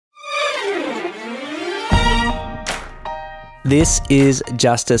This is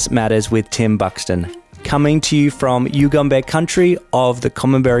Justice Matters with Tim Buxton, coming to you from Yugambeh country of the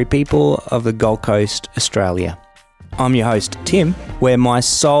Commonberry people of the Gold Coast, Australia. I'm your host, Tim, where my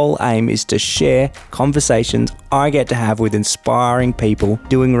sole aim is to share conversations I get to have with inspiring people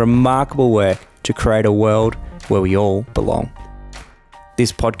doing remarkable work to create a world where we all belong.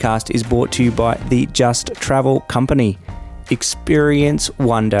 This podcast is brought to you by the Just Travel Company. Experience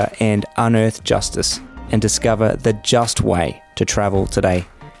wonder and unearth justice, and discover the just way to travel today.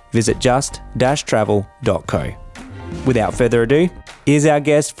 Visit just-travel.co. Without further ado, here's our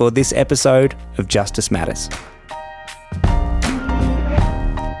guest for this episode of Justice Matters.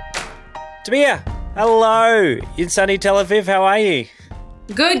 Tabea, hello. In sunny Tel Aviv, how are you?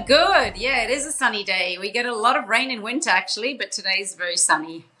 Good. Yeah, it is a sunny day. We get a lot of rain in winter, actually, but today's very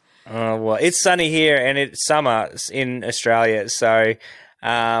sunny. Oh, well, it's sunny here and it's summer in Australia, so...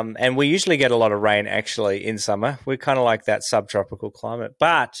 and we usually get a lot of rain actually in summer. We're kind of like that subtropical climate,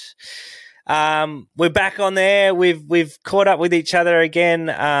 but we're back on there. We've caught up with each other again.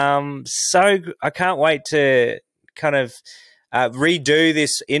 So I can't wait to kind of redo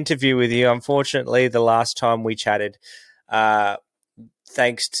this interview with you. Unfortunately, the last time we chatted,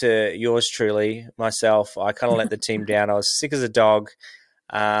 thanks to yours truly, myself, I kind of let the team down. I was sick as a dog,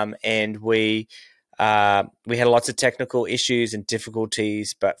 and we had lots of technical issues and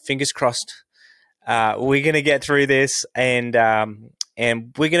difficulties, but fingers crossed, we're going to get through this, and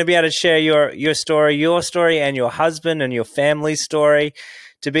we're going to be able to share your story, and your husband and your family's story.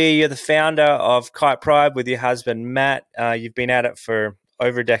 Tabea, you're the founder of Kitepride with your husband Matt. You've been at it for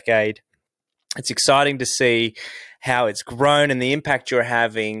over a decade. It's exciting to see how it's grown and the impact you're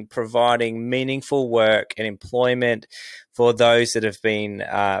having, providing meaningful work and employment for those that have been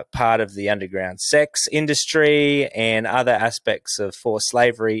part of the underground sex industry and other aspects of forced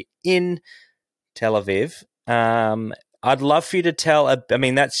slavery in Tel Aviv. I'd love for you to tell,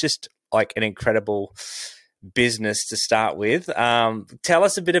 that's just like an incredible business to start with. Tell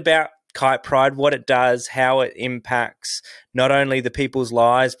us a bit about Kitepride, what it does, how it impacts not only the people's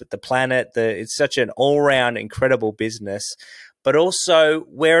lives, but the planet. It's such an all-round incredible business, but also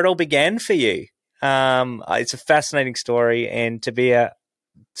where it all began for you. It's a fascinating story, and to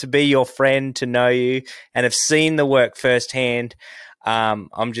be your friend, to know you and have seen the work firsthand,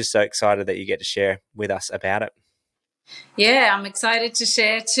 I'm just so excited that you get to share with us about it. Yeah, I'm excited to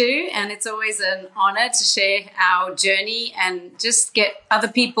share too, and it's always an honor to share our journey and just get other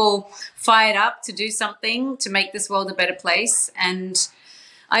people fired up to do something to make this world a better place. And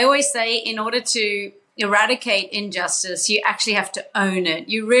I always say, in order to eradicate injustice, you actually have to own it.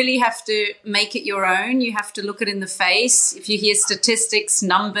 You really have to make it your own. You have to look it in the face. If you hear statistics,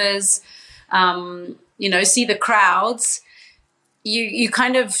 numbers, see the crowds, you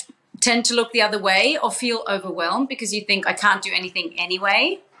kind of tend to look the other way or feel overwhelmed because you think, I can't do anything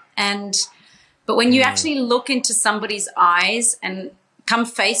anyway. But when you actually look into somebody's eyes and come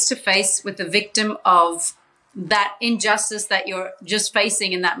face to face with the victim of that injustice that you're just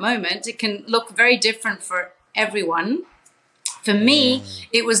facing in that moment, it can look very different for everyone. For me,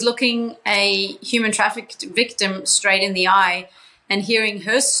 it was looking a human trafficked victim straight in the eye and hearing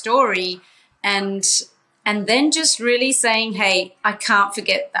her story and then just really saying, hey, I can't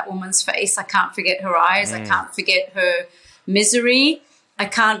forget that woman's face. I can't forget her eyes. I can't forget her misery. I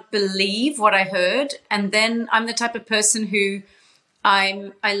can't believe what I heard. And then I'm the type of person who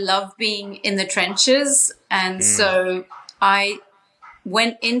I love being in the trenches. And so I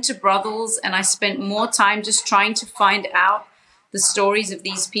went into brothels and I spent more time just trying to find out the stories of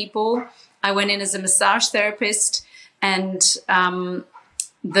these people. I went in as a massage therapist, and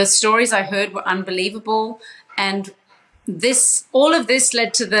the stories I heard were unbelievable. And all of this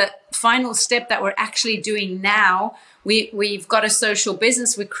led to the final step that we're actually doing now. We've got a social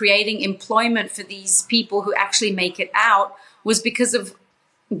business. We're creating employment for these people who actually make it out, was because of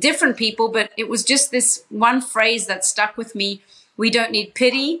different people, but it was just this one phrase that stuck with me. We don't need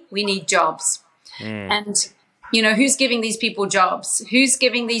pity, we need jobs. And, who's giving these people jobs? Who's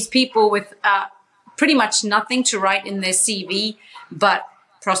giving these people with pretty much nothing to write in their CV but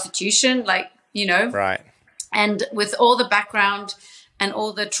prostitution, right. And with all the background and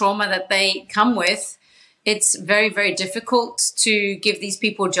all the trauma that they come with, it's very, very difficult to give these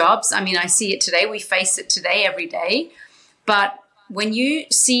people jobs. I mean, I see it today. We face it today, every day. But when you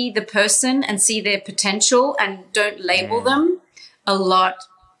see the person and see their potential and don't label them, a lot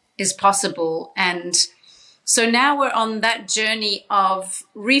is possible. And so now we're on that journey of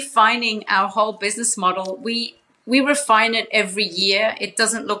refining our whole business model. We refine it every year. It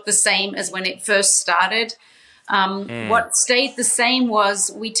doesn't look the same as when it first started. What stayed the same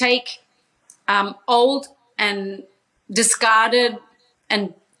was we take old and discarded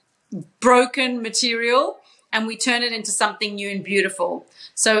and broken material, and we turn it into something new and beautiful.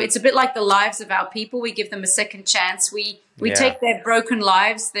 So it's a bit like the lives of our people. We give them a second chance. We take their broken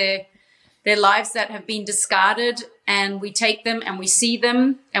lives, their lives that have been discarded, and we take them and we see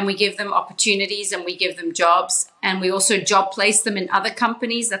them and we give them opportunities and we give them jobs, and we also job place them in other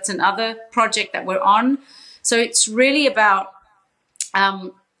companies. That's another project that we're on. So it's really about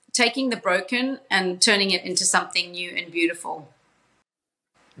taking the broken and turning it into something new and beautiful.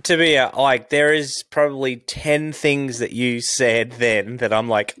 Tabea, like, there is probably 10 things that you said then that I'm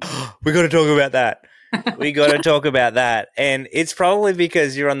like, oh, we got to talk about that. We got to talk about that. And it's probably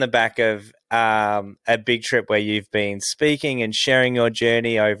because you're on the back of a big trip where you've been speaking and sharing your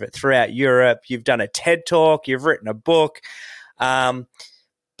journey throughout Europe. You've done a TED Talk. You've written a book.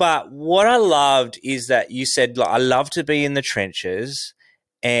 But what I loved is that you said, I love to be in the trenches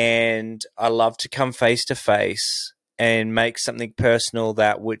and I love to come face to face and make something personal,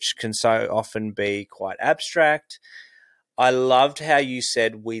 that which can so often be quite abstract. I loved how you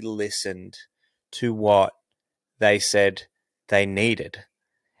said we listened to what they said they needed.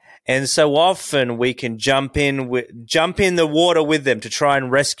 And so often we can jump in the water with them to try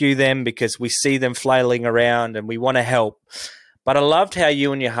and rescue them because we see them flailing around and we want to help. But I loved how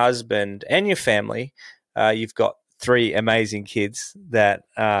you and your husband and your family, you've got 3 amazing kids that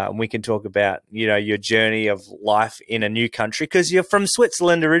we can talk about, your journey of life in a new country, because you're from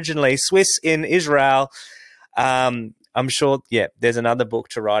Switzerland originally, Swiss in Israel. I'm sure, there's another book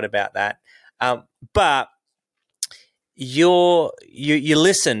to write about that. But you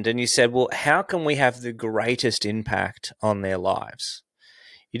listened and you said, well, how can we have the greatest impact on their lives?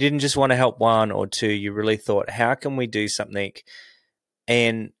 You didn't just want to help 1 or 2. You really thought, how can we do something?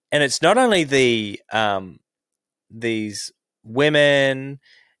 And it's not only these women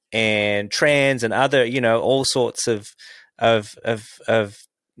and trans and other, all sorts of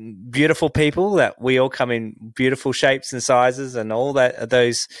beautiful people, that we all come in beautiful shapes and sizes, and all that,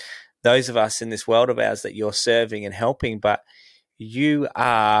 those of us in this world of ours that you're serving and helping. But you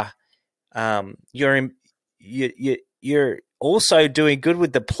are, you're also doing good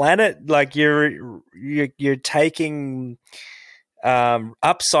with the planet. Like you're taking,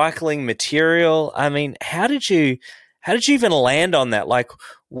 upcycling material. I mean, how did you even land on that? Like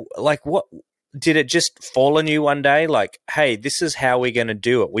what, did it just fall on you one day? Like, hey, this is how we're going to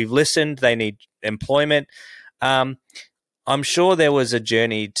do it. We've listened. They need employment. I'm sure there was a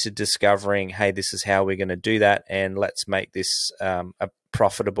journey to discovering, hey, this is how we're going to do that, and let's make this a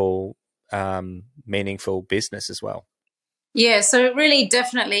profitable, meaningful business as well. Yeah, so it really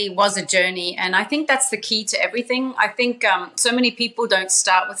definitely was a journey. And I think that's the key to everything. I think so many people don't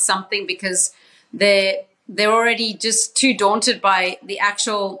start with something because they're already just too daunted by the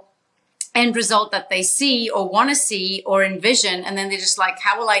actual end result that they see or want to see or envision. And then they're just like,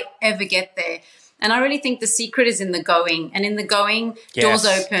 how will I ever get there? And I really think the secret is in the going. And in the going, doors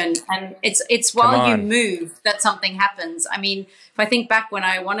open. And it's while you move that something happens. I mean, if I think back when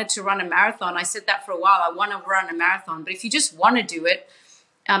I wanted to run a marathon, I said that for a while, I want to run a marathon. But if you just want to do it,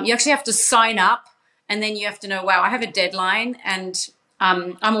 you actually have to sign up. And then you have to know, wow, I have a deadline. And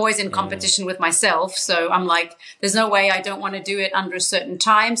I'm always in competition with myself. So I'm like, there's no way I don't want to do it under a certain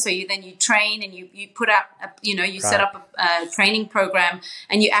time. So you train and you put out, set up a training program,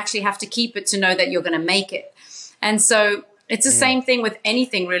 and you actually have to keep it to know that you're going to make it. And so it's the same thing with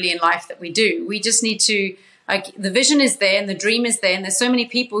anything really in life that we do. We just need to, like, the vision is there and the dream is there. And there's so many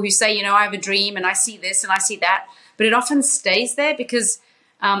people who say, I have a dream and I see this and I see that, but it often stays there because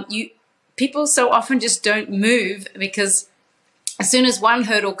people so often just don't move, because as soon as one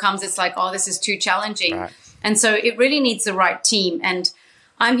hurdle comes, it's like, oh, this is too challenging. Right. And so it really needs the right team. And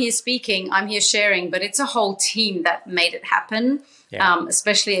I'm here speaking, I'm here sharing, but it's a whole team that made it happen. Yeah.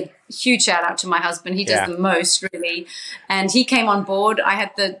 Especially a huge shout out to my husband. He does the most, really. And he came on board. I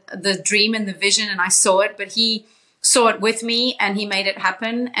had the dream and the vision and I saw it, but he saw it with me and he made it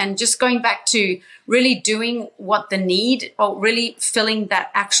happen. And just going back to really doing what the need, or really filling that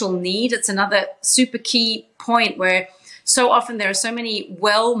actual need. It's another super key point where so often there are so many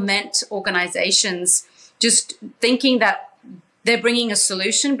well-meant organizations just thinking that they're bringing a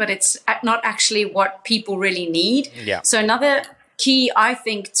solution, but it's not actually what people really need. Yeah. So another key, I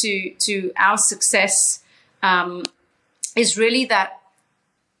think, to our success is really that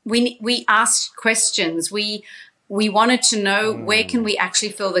we asked questions. We wanted to know where can we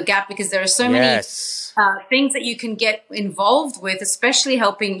actually fill the gap, because there are so many things that you can get involved with, especially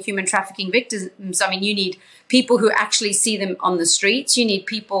helping human trafficking victims. I mean, you need people who actually see them on the streets. You need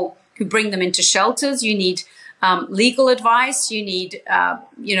people who bring them into shelters. You need legal advice. You need,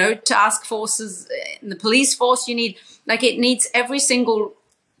 task forces in the police force, you need, like, it needs every single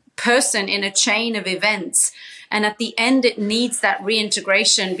person in a chain of events. And at the end, it needs that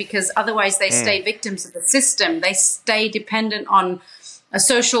reintegration, because otherwise they stay victims of the system. They stay dependent on a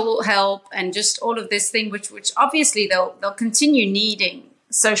social help and just all of this thing, which obviously they'll continue needing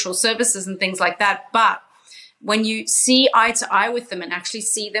social services and things like that. But when you see eye to eye with them and actually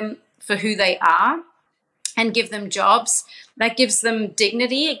see them for who they are and give them jobs, that gives them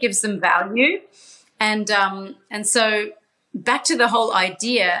dignity, it gives them value. And so back to the whole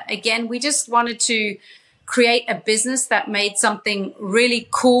idea, again, we just wanted to create a business that made something really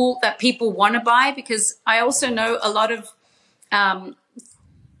cool that people want to buy, because I also know a lot of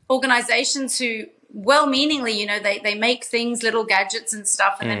organizations who well-meaningly, you know, they make things, little gadgets and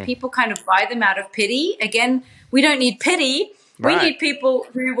stuff, and then people kind of buy them out of pity. Again, we don't need pity. We need people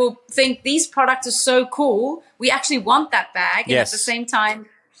who will think these products are so cool, we actually want that bag. And at the same time,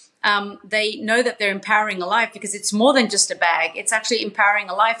 they know that they're empowering a life, because it's more than just a bag. It's actually empowering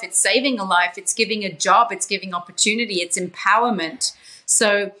a life. It's saving a life. It's giving a job. It's giving opportunity. It's empowerment.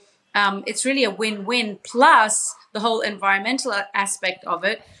 So it's really a win-win, plus the whole environmental aspect of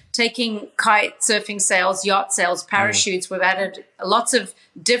it, taking kite surfing sails, yacht sails, parachutes. We've added lots of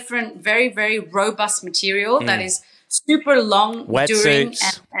different, very, very robust material that is super long, enduring,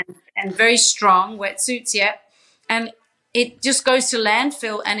 and very strong. Wetsuits, and it just goes to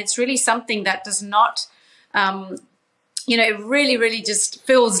landfill, and it's really something that does not, it really, really just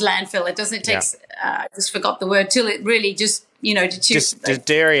fills landfill. It doesn't, it takes, I just forgot the word, till it really just,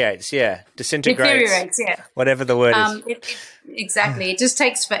 deteriorates, disintegrates, whatever the word is. Exactly. It just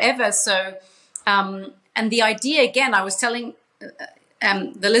takes forever. So, and the idea, again, I was telling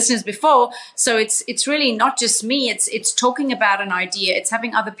the listeners before, so it's really not just me, it's talking about an idea, it's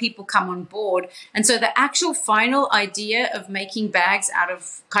having other people come on board. And so the actual final idea of making bags out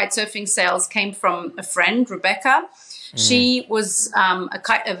of kite surfing sails came from a friend, Rebecca. She was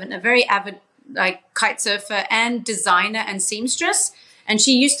a very avid kite surfer and designer and seamstress, and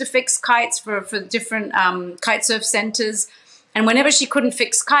she used to fix kites for different kite surf centers. And whenever she couldn't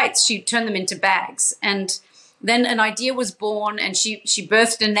fix kites, she'd turn them into bags. And then an idea was born, and she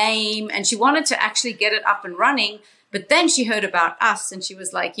birthed a name, and she wanted to actually get it up and running. But then she heard about us, and she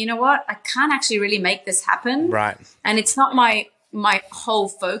was like, you know what? I can't actually really make this happen. Right. And it's not my whole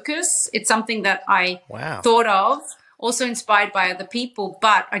focus. It's something that I thought of, also inspired by other people,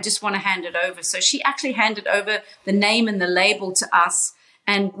 but I just want to hand it over. So she actually handed over the name and the label to us.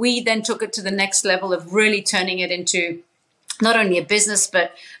 And we then took it to the next level of really turning it into not only a business,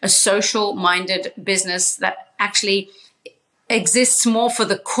 but a social-minded business that actually exists more for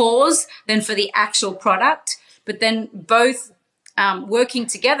the cause than for the actual product, but then both working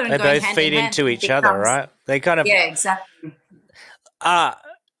together and going hand in hand. They both feed into each other, right? They kind of... Yeah, exactly.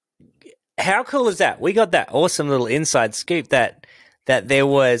 How cool is that? We got that awesome little inside scoop that there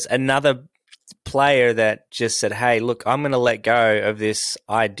was another player that just said, hey, look, I'm going to let go of this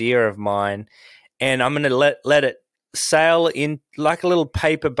idea of mine, and I'm going to let it sail in like a little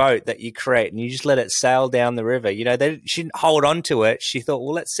paper boat that you create, and you just let it sail down the river. You know, she didn't hold on to it. She thought,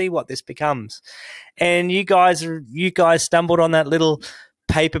 well, let's see what this becomes. And you guys stumbled on that little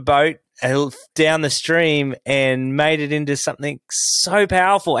paper boat down the stream and made it into something so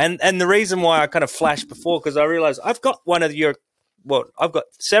powerful. And the reason why I kind of flashed before, because I realized I've got I've got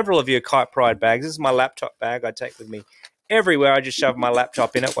several of your Kitepride bags. This is my laptop bag I take with me everywhere. I just shove my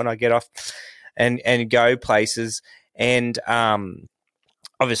laptop in it when I get off and go places. And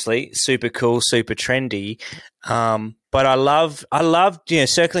obviously super cool, super trendy. But I love,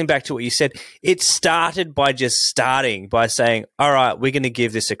 circling back to what you said, it started by just starting by saying, all right, we're going to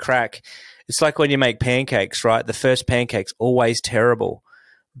give this a crack. It's like when you make pancakes, right? The first pancake's always terrible.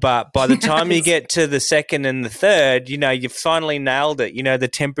 But by the time you get to the second and the third, you've finally nailed it. The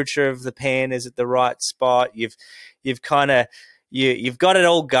temperature of the pan is at the right spot. You've got it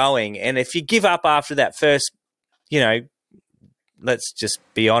all going. And if you give up after that first, let's just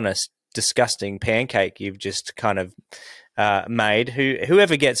be honest, disgusting pancake you've just kind of made.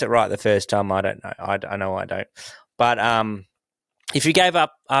 Whoever gets it right the first time, I don't know. I know I don't. But if you gave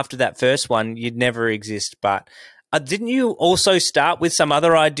up after that first one, you'd never exist. But didn't you also start with some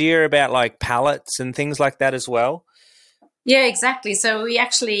other idea about like pallets and things like that as well? Yeah, exactly. So we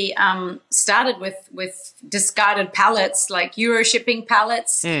actually started with discarded pallets, like Euro shipping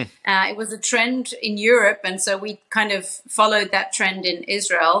pallets. It was a trend in Europe, and so we kind of followed that trend in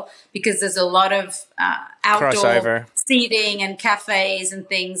Israel, because there's a lot of outdoor crossover seating and cafes and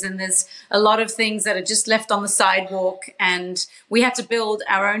things, and there's a lot of things that are just left on the sidewalk. And we had to build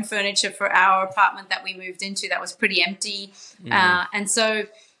our own furniture for our apartment that we moved into that was pretty empty. And so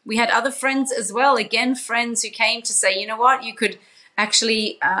we had other friends as well, again, friends who came to say, you know what, you could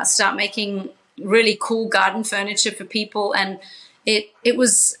actually start making really cool garden furniture for people. And it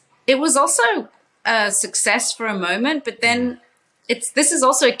was also a success for a moment, but then this is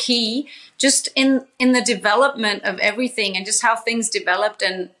also key just in the development of everything and just how things developed.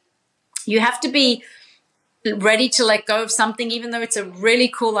 And you have to be ready to let go of something, even though it's a really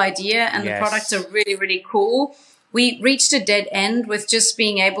cool idea and the products are really, really cool. We reached a dead end with just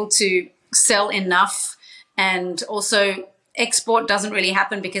being able to sell enough, and also export doesn't really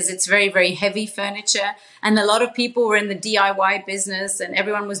happen because it's very, very heavy furniture. And a lot of people were in the DIY business and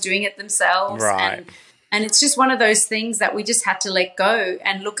everyone was doing it themselves. Right. And it's just one of those things that we just had to let go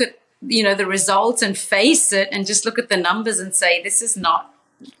and look at, the results and face it and just look at the numbers and say,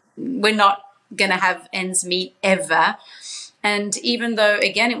 we're not going to have ends meet ever. And even though,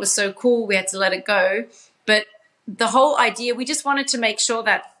 again, it was so cool, we had to let it go. But the whole idea, we just wanted to make sure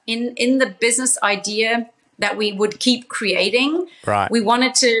that in the business idea that we would keep creating, right, we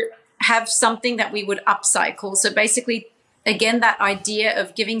wanted to have something that we would upcycle. So basically, again, that idea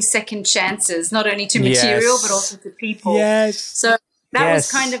of giving second chances, not only to material, but also to people. Yes. So that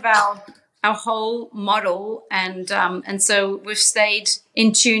was kind of our whole model. And so we've stayed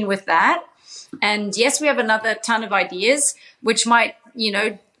in tune with that. And yes, we have another ton of ideas, which might,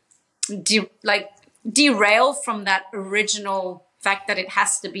 derail from that original fact that it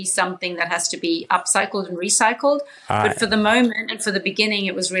has to be something that has to be upcycled and recycled. But for the moment and for the beginning,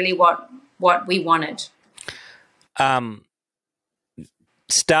 it was really what we wanted.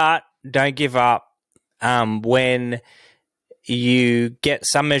 Start, don't give up. When you get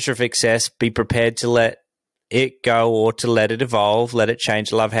some measure of success, be prepared to let it go or to let it evolve, let it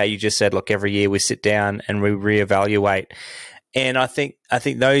change. I love how you just said, look, every year we sit down and we reevaluate. And I think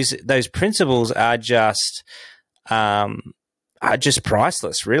those principles are just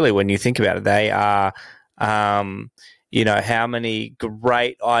priceless, really, when you think about it. They are, how many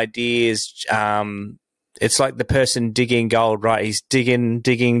great ideas. It's like the person digging gold, right? He's digging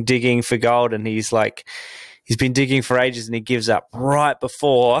for gold, and he's been digging for ages, and he gives up right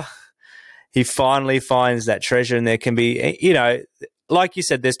before he finally finds that treasure. And there can be, like you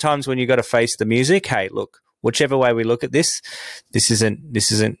said, there's times when you got to face the music. Hey, look, whichever way we look at this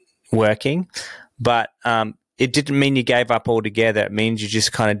isn't working. But it didn't mean you gave up altogether. It means you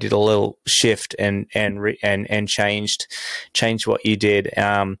just kind of did a little shift and changed what you did.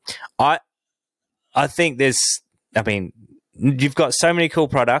 I think you've got so many cool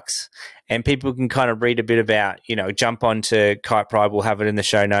products, and people can kind of read a bit about, jump onto Kitepride. We'll have it in the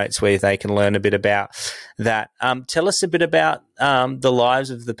show notes where they can learn a bit about that. Tell us a bit about the lives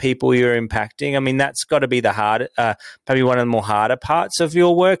of the people you're impacting. I mean, that's got to be the hard, probably one of the more harder parts of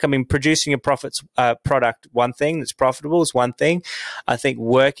your work. I mean, producing a product, one thing that's profitable is one thing. I think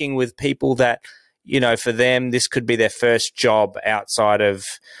working with people that, for them, this could be their first job outside of,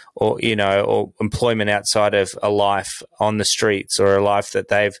 or employment outside of a life on the streets, or a life that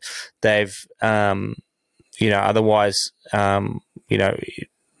they've otherwise,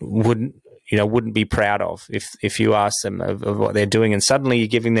 wouldn't be proud of if you ask them of what they're doing, and suddenly you're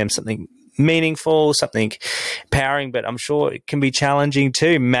giving them something meaningful, something empowering. But I'm sure it can be challenging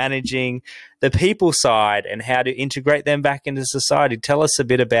too, managing the people side and how to integrate them back into society. Tell us a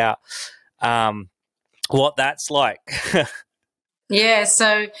bit about what that's like. Yeah,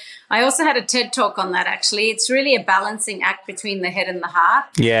 so I also had a TED talk on that, actually. It's really a balancing act between the head and the heart.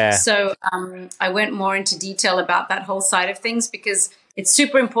 Yeah. So I went more into detail about that whole side of things, because it's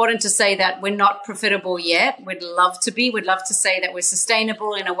super important to say that we're not profitable yet. We'd love to be. We'd love to say that we're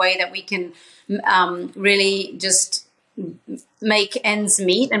sustainable in a way that we can really just make ends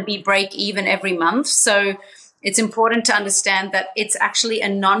meet and be break even every month. So it's important to understand that it's actually a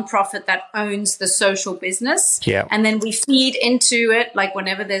nonprofit that owns the social business. Yeah. And then we feed into it, like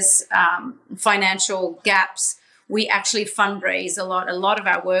whenever there's financial gaps, we actually fundraise a lot. A lot of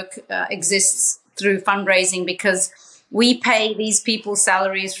our work exists through fundraising, because we pay these people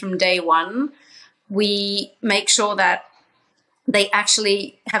salaries from day one. We make sure that they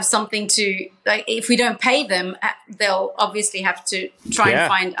actually have something to, like, if we don't pay them, they'll obviously have to try and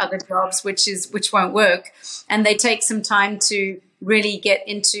find other jobs, which won't work. And they take some time to really get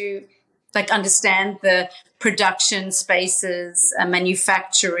into, understand the production spaces,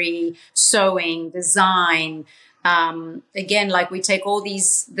 manufacturing, sewing, design. Again, we take all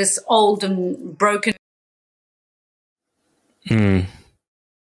this old and broken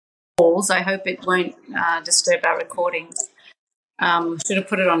walls. I hope it won't disturb our recordings. Should have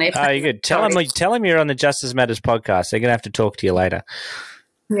put it on airplane. Oh, you're good. Tell them you're on the Justice Matters podcast. They're going to have to talk to you later.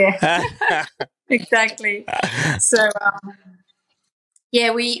 Yeah, exactly. So,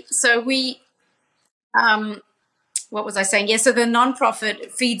 Yeah, what was I saying? Yeah, so the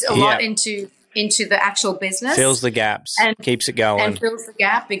nonprofit feeds a lot into the actual business, fills the gaps, and keeps it going, and fills the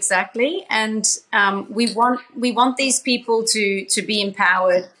gap, exactly. And we want these people to be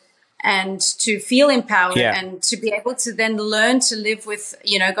empowered and to feel empowered, and to be able to then learn to live with,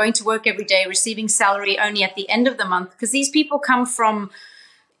 going to work every day, receiving salary only at the end of the month, because these people come from,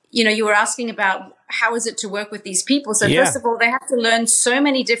 you were asking about how is it to work with these people. So first of all, they have to learn so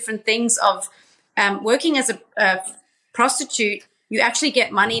many different things of working as a prostitute. You actually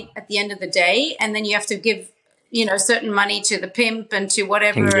get money at the end of the day, and then you have to give, certain money to the pimp and to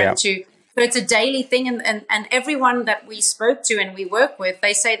whatever, so it's a daily thing. And everyone that we spoke to and we work with,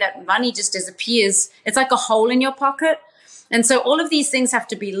 they say that money just disappears. It's like a hole in your pocket. And so all of these things have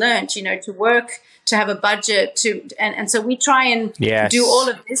to be learned, to work, to have a budget, and so we try and do all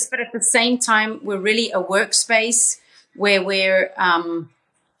of this, but at the same time, we're really a workspace where we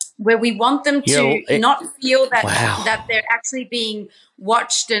want them to not feel that that they're actually being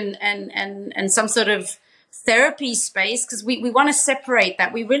watched and some sort of therapy space, because we want to separate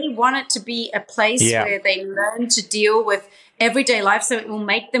that. We really want it to be a place where they learn to deal with everyday life, so it will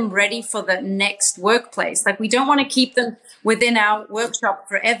make them ready for the next workplace. Like, we don't want to keep them within our workshop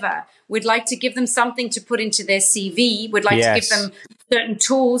forever. We'd like to give them something to put into their CV. We'd like to give them certain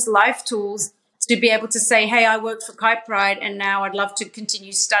tools, life tools, to be able to say, hey, I worked for Kitepride and now I'd love to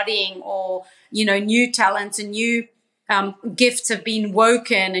continue studying, or, new talents and new gifts have been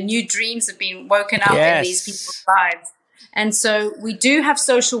woken and new dreams have been woken up in these people's lives. And so we do have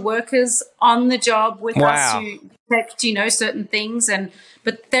social workers on the job with us who detect, certain things,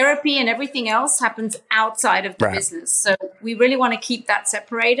 but therapy and everything else happens outside of the business. So we really want to keep that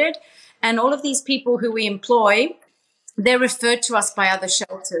separated. And all of these people who we employ, they're referred to us by other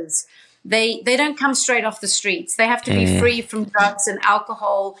shelters. They don't come straight off the streets. They have to be free from drugs and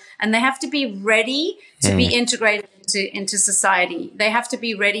alcohol, and they have to be ready to be integrated into society. They have to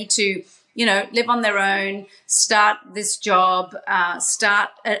be ready to, live on their own, start this job, start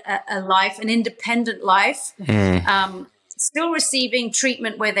a life, an independent life, still receiving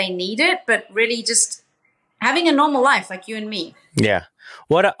treatment where they need it, but really just having a normal life like you and me. Yeah.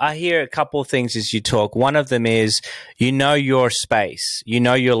 What I hear a couple of things as you talk. One of them is, your space,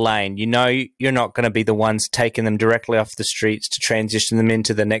 your lane, you're not going to be the ones taking them directly off the streets to transition them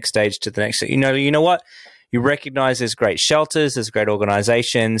into the next stage, to the next. You know what? You recognize there's great shelters, there's great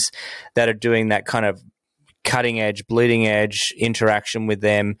organizations that are doing that kind of cutting edge, bleeding edge interaction with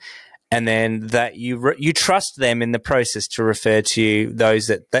them. And then that you trust them in the process to refer to those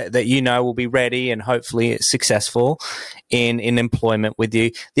that will be ready and hopefully successful in employment with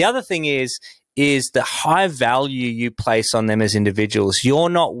you. The other thing is the high value you place on them as individuals. You're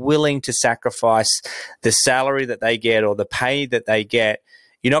not willing to sacrifice the salary that they get or the pay that they get.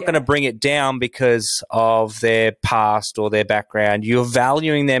 You're not going to bring it down because of their past or their background. You're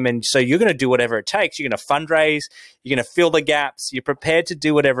valuing them, and so you're going to do whatever it takes. You're going to fundraise. You're going to fill the gaps. You're prepared to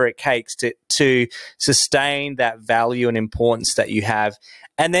do whatever it takes to sustain that value and importance that you have.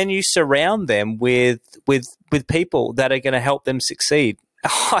 And then you surround them with people that are going to help them succeed.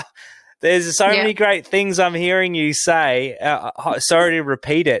 There's so many great things I'm hearing you say. Sorry to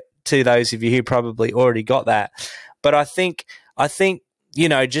repeat it to those of you who probably already got that, but I think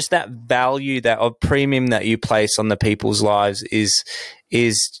just that value, that of premium that you place on the people's lives is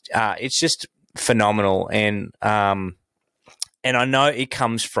it's just phenomenal. And I know it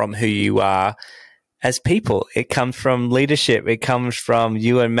comes from who you are as people. It comes from leadership. It comes from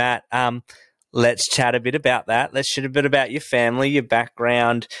you and Matt. Let's chat a bit about that. Let's chat a bit about your family, your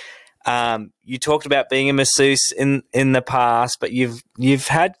background. You talked about being a masseuse in the past, but you've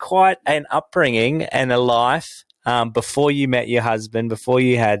had quite an upbringing and a life before you met your husband, before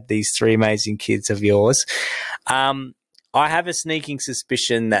you had these three amazing kids of yours. I have a sneaking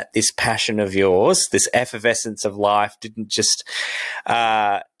suspicion that this passion of yours, this effervescence of life, didn't just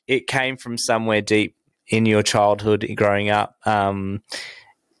it came from somewhere deep in your childhood growing up. Am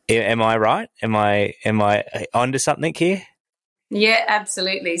I right? Am I onto something here? Yeah,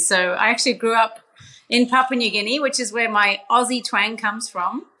 absolutely. So I actually grew up in Papua New Guinea, which is where my Aussie twang comes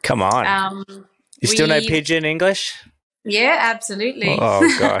from. Come on. You still know Pidgin English? Yeah, absolutely.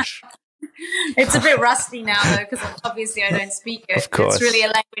 Oh, gosh. It's a bit rusty now, though, because obviously I don't speak it. Of course. It's really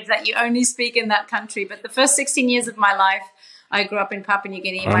a language that you only speak in that country. But the first 16 years of my life, I grew up in Papua New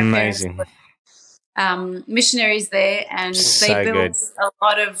Guinea. My Amazing. parents were missionaries there, and they built a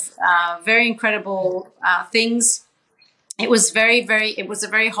lot of very incredible things. It was a very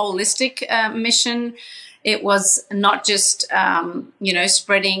holistic mission. It was not just, spreading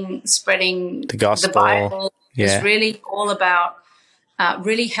the gospel. The Bible. Yeah. It was really all about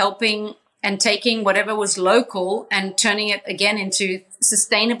really helping and taking whatever was local and turning it again into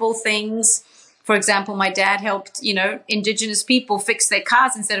sustainable things. For example, my dad helped, indigenous people fix their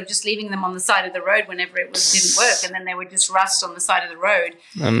cars instead of just leaving them on the side of the road whenever didn't work, and then they would just rust on the side of the road.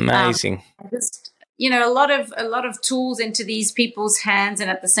 Amazing. A lot of tools into these people's hands, and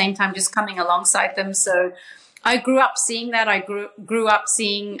at the same time just coming alongside them. So I grew up seeing that. I grew up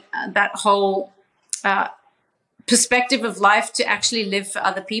seeing that whole perspective of life, to actually live for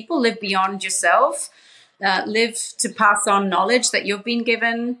other people, live beyond yourself, live to pass on knowledge that you've been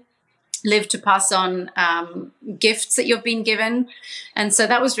given, live to pass on gifts that you've been given. And so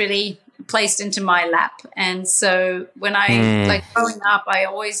that was really placed into my lap. And so when growing up, I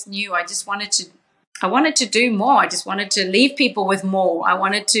always knew I wanted to do more. I just wanted to leave people with more. I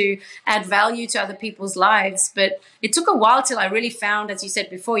wanted to add value to other people's lives. But it took a while till I really found, as you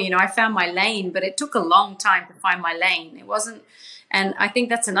said before, I found my lane, but it took a long time to find my lane. It wasn't, and I think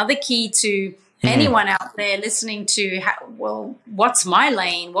that's another key to anyone out there listening to, what's my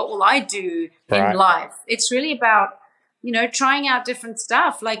lane? What will I do in life? It's really about, trying out different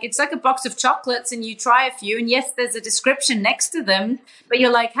stuff. Like, it's like a box of chocolates and you try a few, and yes, there's a description next to them, but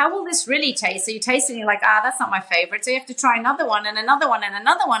you're like, how will this really taste? So you taste it and you're like, that's not my favorite. So you have to try another one and another one and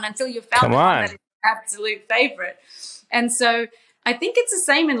another one until you've found the one that is your absolute favorite. And so I think it's the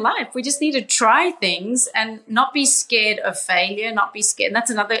same in life. We just need to try things and not be scared of failure, not be scared. And that's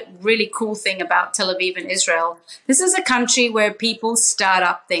another really cool thing about Tel Aviv and Israel. This is a country where people start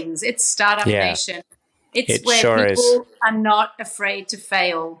up things. It's startup nation. It's where people are not afraid to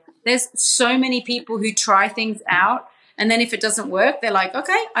fail. There's so many people who try things out, and then if it doesn't work, they're like,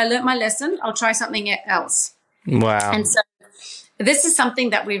 okay, I learned my lesson. I'll try something else. Wow. And so this is something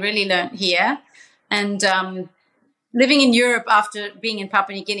that we really learned here. And living in Europe after being in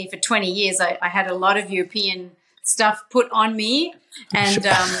Papua New Guinea for 20 years, I had a lot of European stuff put on me, and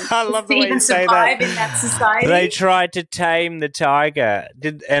I love the way you say that. In that society. They tried to tame the tiger,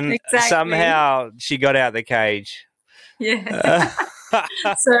 somehow she got out of the cage. Yeah.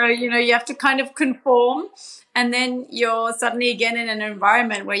 So, you have to kind of conform, and then you're suddenly again in an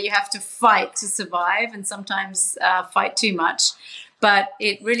environment where you have to fight to survive, and sometimes fight too much. But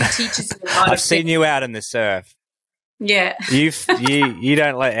it really teaches you a lot. I've seen you out in the surf. Yeah. You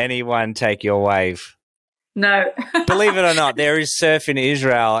don't let anyone take your wave. No. Believe it or not, there is surf in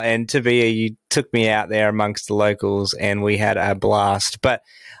Israel, and Tabea, you took me out there amongst the locals and we had a blast. But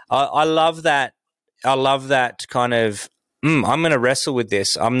I love that. I love that kind of, I'm going to wrestle with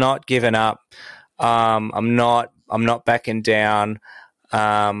this. I'm not giving up. I'm not backing down.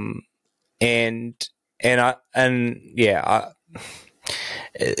 Some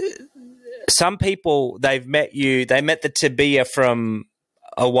people, they met the Tabea from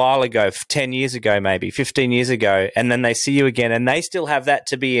a while ago, 10 years ago, maybe 15 years ago, and then they see you again and they still have that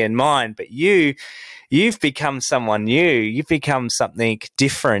Tabea in mind, but you've become someone new. You've become something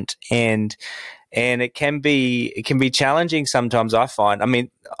different, and it can be challenging sometimes, I find. I mean,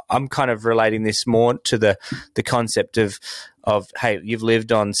 I'm kind of relating this more to the concept of hey, you've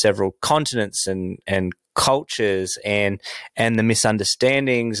lived on several continents and cultures and the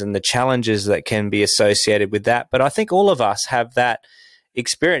misunderstandings and the challenges that can be associated with that. But I think all of us have that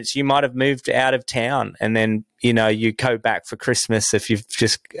experience. You might have moved out of town and then, you go back for Christmas if you've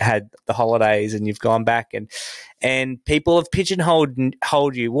just had the holidays and you've gone back and people have pigeonholed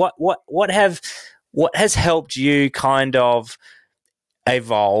you. What has helped you kind of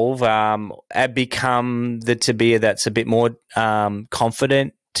evolve, and become the Tabea that's a bit more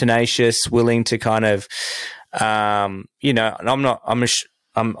confident, tenacious, willing to kind of, and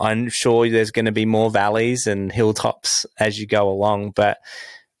I'm sure there's going to be more valleys and hilltops as you go along, but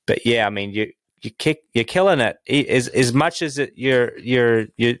yeah, I mean, you're killing it. As much as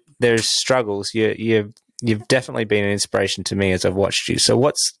there's struggles, you've definitely been an inspiration to me as I've watched you.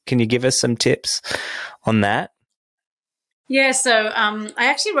 So can you give us some tips on that? Yeah, so I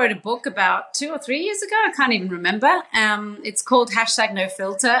actually wrote a book about 2 or 3 years ago. I can't even remember. It's called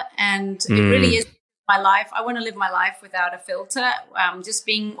 #NoFilter, and it really is my life. I want to live my life without a filter, just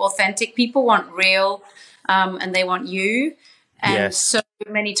being authentic. People want real, and they want you. And so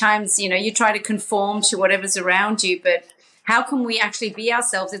many times, you try to conform to whatever's around you, but how can we actually be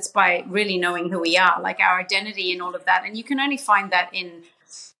ourselves? It's by really knowing who we are, like our identity and all of that. And you can only find that in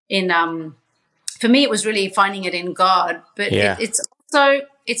for me, it was really finding it in God, but it's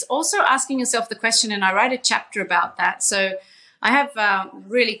also asking yourself the question, and I write a chapter about that. So I have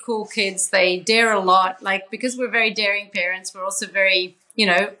really cool kids. They dare a lot, because we're very daring parents. We're also very,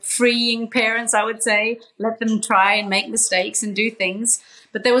 freeing parents, I would say. Let them try and make mistakes and do things.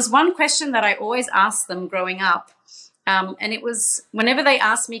 But there was one question that I always asked them growing up, And it was whenever they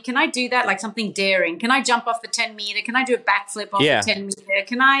asked me, can I do that? Like something daring. Can I jump off the 10 meter? Can I do a backflip off the 10 meter?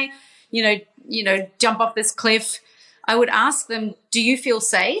 Can I, jump off this cliff? I would ask them, do you feel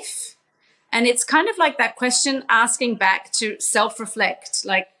safe? And it's kind of like that question asking back to self-reflect.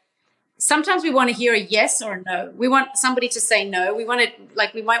 Like sometimes we want to hear a yes or a no. We want somebody to say no. We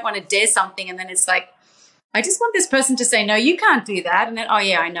might want to dare something. And then it's like, I just want this person to say, no, you can't do that. And then, oh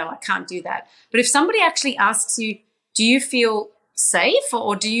yeah, I know I can't do that. But if somebody actually asks you, do you feel safe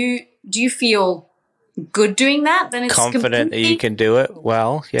or do you feel good doing that? Then it's confident that you can do it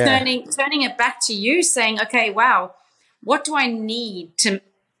well. Yeah. Turning it back to you saying, okay, wow, what do I need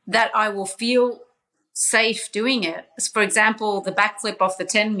that I will feel safe doing it? For example, the backflip off the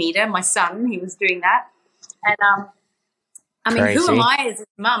 10 meter, my son, he was doing that. And who am I as his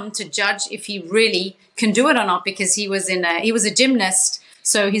mum to judge if he really can do it or not? Because he was a gymnast,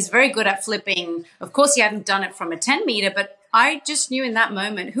 so he's very good at flipping. Of course, he hadn't done it from a 10 meter, but I just knew in that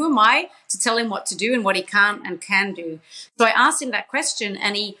moment, who am I to tell him what to do and what he can't and can do? So I asked him that question,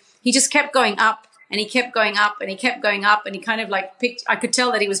 and he just kept going up, and he kept going up, and he kept going up, and he kind of like I could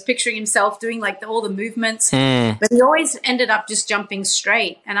tell that he was picturing himself doing like all the movements, but he always ended up just jumping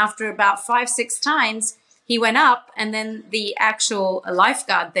straight. And after about 5-6 times, he went up, and then the actual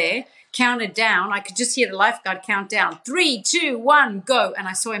lifeguard there counted down. I could just hear the lifeguard count down. 3, 2, 1, go. And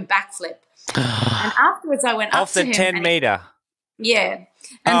I saw him backflip. And afterwards I went up to him. Off the 10 meter? Yeah.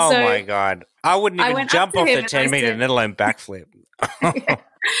 And my God. I wouldn't even jump off the 10 meter, let alone backflip.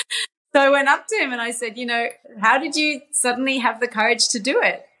 So I went up to him and I said, how did you suddenly have the courage to do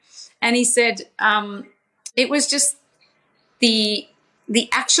it? And he said, it was just the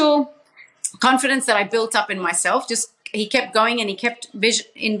actual confidence that I built up in myself. Just he kept going and he kept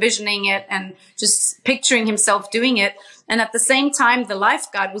envisioning it and just picturing himself doing it. And at the same time, the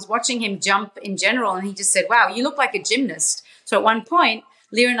lifeguard was watching him jump in general. And he just said, wow, you look like a gymnast. So at one point,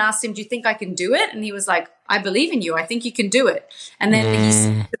 Liren asked him, do you think I can do it? And he was like, I believe in you. I think you can do it. And then he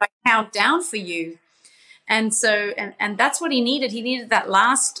said, I count down for you. And so, and that's what he needed. He needed that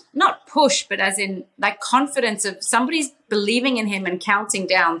last, not push, but as in like confidence of somebody's believing in him and counting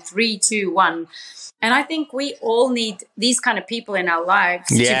down 3, 2, 1. And I think we all need these kind of people in our lives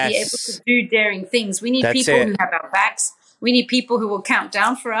to be able to do daring things. We need people who have our backs. We need people who will count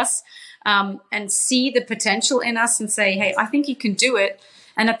down for us and see the potential in us and say, hey, I think you can do it.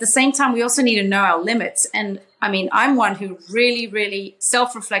 And at the same time, we also need to know our limits. And I mean, I'm one who really, really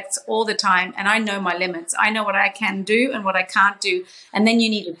self-reflects all the time. And I know my limits. I know what I can do and what I can't do. And then you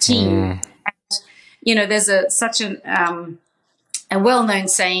need a team. And, there's such a well-known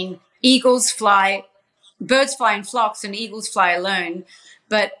saying, birds fly in flocks and eagles fly alone.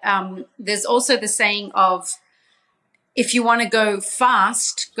 But there's also the saying of, if you want to go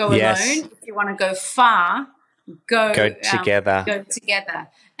fast, go alone. If you want to go far, go together. Go together.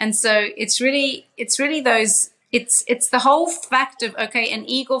 And so it's really those. It's the whole fact of, okay, an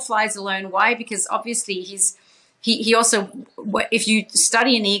eagle flies alone. Why? Because obviously he also, if you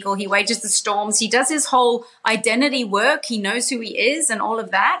study an eagle, he wages the storms. He does his whole identity work. He knows who he is and all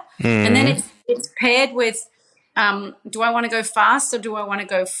of that. And then it's paired with, do I want to go fast or do I want to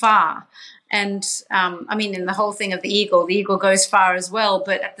go far? And in the whole thing of the eagle goes far as well.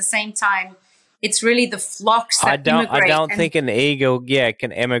 But at the same time, it's really the flocks that immigrate. I don't think an eagle,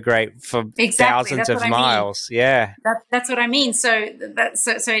 can emigrate for thousands of miles. Yeah, that's what I mean. So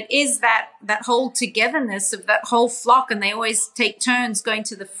it is that whole togetherness of that whole flock, and they always take turns going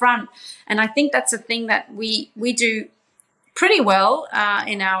to the front. And I think that's a thing that we do pretty well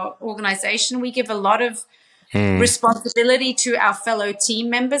in our organization. We give a lot of responsibility to our fellow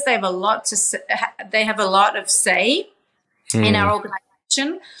team members. They have a lot of say in our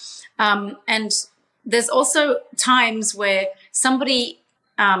organization. And there's also times where somebody,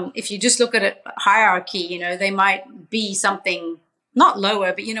 if you just look at a hierarchy, they might be something not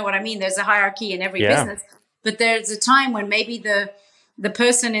lower, but you know what I mean? There's a hierarchy in every business. But there's a time when maybe the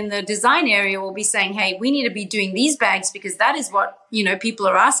person in the design area will be saying, hey, we need to be doing these bags because that is what, people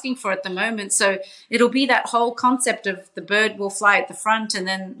are asking for at the moment. So it'll be that whole concept of the bird will fly at the front and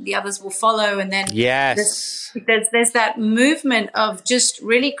then the others will follow. And then there's that movement of just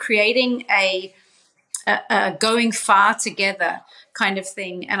really creating a going far together kind of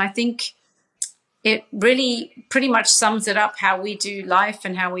thing. And I think it really pretty much sums it up how we do life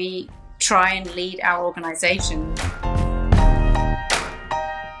and how we try and lead our organization.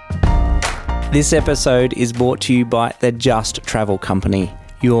 This episode is brought to you by the Just Travel Company,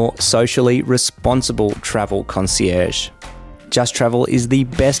 your socially responsible travel concierge. Just Travel is the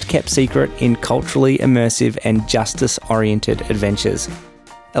best kept secret in culturally immersive and justice-oriented adventures.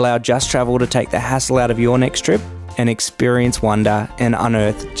 Allow Just Travel to take the hassle out of your next trip and experience wonder and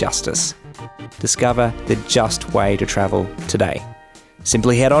unearth justice. Discover the just way to travel today.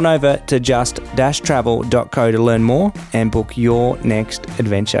 Simply head on over to just-travel.co to learn more and book your next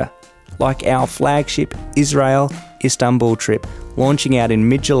adventure, like our flagship Israel-Istanbul trip launching out in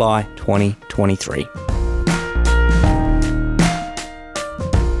mid-July 2023.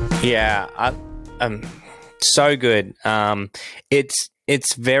 Yeah, so good.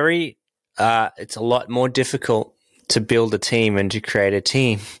 It's very it's a lot more difficult to build a team and to create a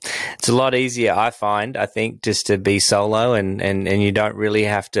team. It's a lot easier, I think, just to be solo and you don't really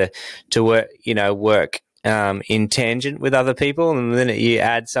have to work, work in tangent with other people. And then you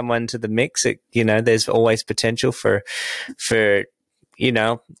add someone to the mix, there's always potential for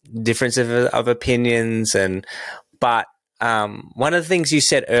difference of opinions. But one of the things you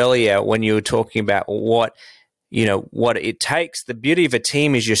said earlier when you were talking about what it takes, the beauty of a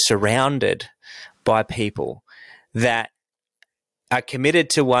team is you're surrounded by people that are committed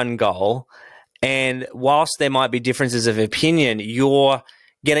to one goal. And whilst there might be differences of opinion, you're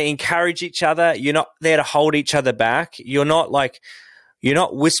going to encourage each other. You're not there to hold each other back. You're not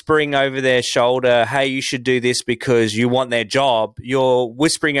whispering over their shoulder, hey, you should do this because you want their job. You're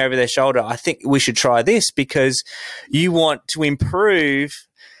whispering over their shoulder, I think we should try this because you want to improve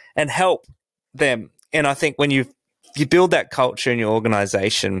and help them. And I think when you build that culture in your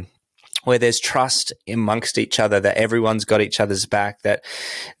organization where there's trust amongst each other, that everyone's got each other's back, that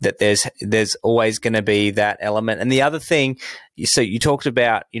there's always going to be that element. And the other thing, so you talked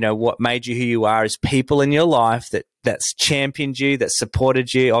about, what made you who you are is people in your life that's championed you, that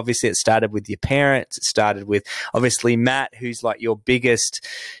supported you. Obviously, it started with your parents. It started with, obviously, Matt, who's like your biggest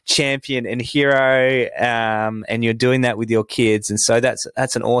champion and hero, and you're doing that with your kids. And so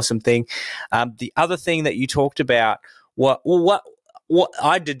that's an awesome thing. The other thing that you talked about, what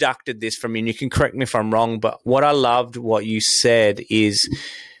I deducted this from you, and you can correct me if I'm wrong, but what I loved what you said is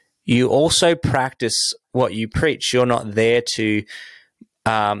you also practice what you preach. You're not there to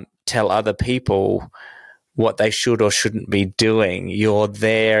tell other people what they should or shouldn't be doing. You're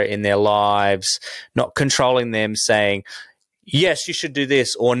there in their lives, not controlling them, saying, yes, you should do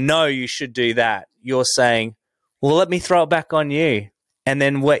this, or no, you should do that. You're saying, well, let me throw it back on you. And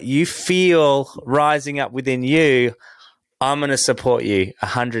then what you feel rising up within you, I'm going to support you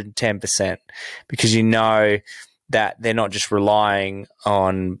 110% because you know that they're not just relying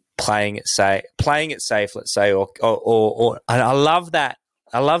on playing it safe, let's say, or and I love that.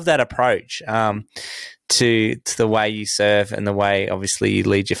 I love that approach to the way you serve and the way, obviously, you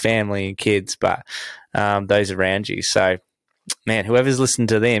lead your family and kids, but those around you. So, man, whoever's listened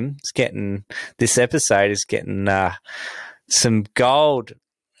to them is getting this episode is getting some gold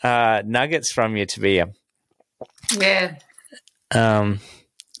nuggets from you, Tabea. Yeah.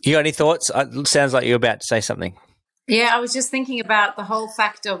 You got any thoughts? It sounds like you're about to say something. Yeah, I was just thinking about the whole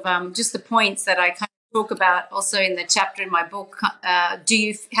fact of just the points that I kind of talk about also in the chapter in my book. Do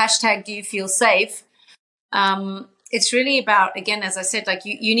you feel safe? It's really about, again, as I said, like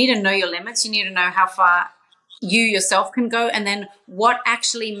you need to know your limits. You need to know how far you yourself can go, and then what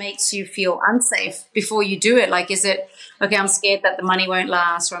actually makes you feel unsafe before you do it. Like, is it, okay, I'm scared that the money won't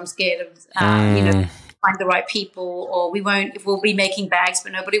last, or I'm scared of, find the right people, or we'll be making bags,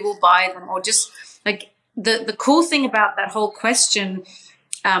 but nobody will buy them, or just like the cool thing about that whole question.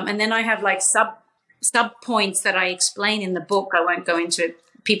 And then I have like sub points that I explain in the book. I won't go into it.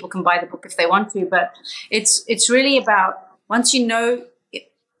 People can buy the book if they want to, but it's really about, once you know,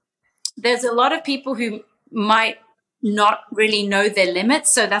 there's a lot of people who might not really know their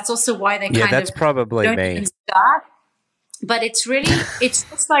limits. So that's also why they that's probably don't me. even start. But it's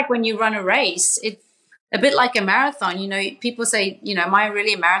just like when you run a race, it's a bit like a marathon. People say, am I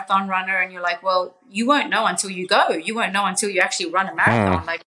really a marathon runner? And you're like, well, you won't know until you go. You won't know until you actually run a marathon.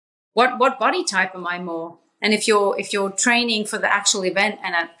 Like, what body type am I more? And if you're training for the actual event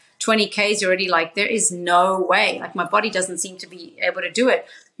and at 20 Ks, you're already like, there is no way. Like, my body doesn't seem to be able to do it.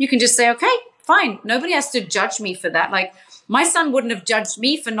 You can just say, okay, fine. Nobody has to judge me for that. Like, my son wouldn't have judged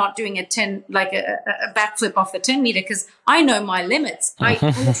me for not doing a backflip off the 10 meter because I know my limits. I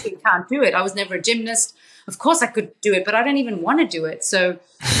honestly can't do it. I was never a gymnast. Of course I could do it, but I don't even want to do it. So,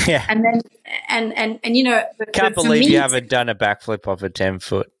 yeah. And then, and can't believe you haven't done a backflip off a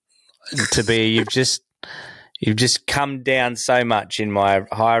 10-foot. You've just come down so much in my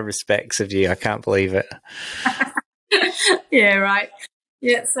high respects of you. I can't believe it. Yeah, right.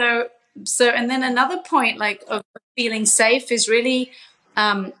 Yeah. So, and then another point, like, of feeling safe is really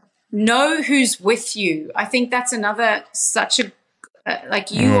know who's with you. I think that's another such a,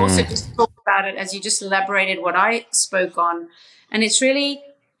 you also just talked about it as you just elaborated what I spoke on. And it's really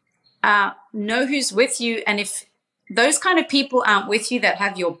know who's with you. And if those kind of people aren't with you that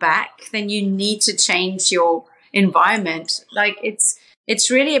have your back, then you need to change your environment. Like it's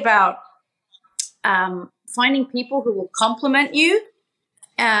really about finding people who will complement you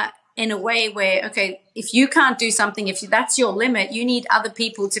in a way where, okay, if you can't do something, if that's your limit, you need other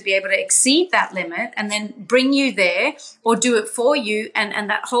people to be able to exceed that limit and then bring you there or do it for you. And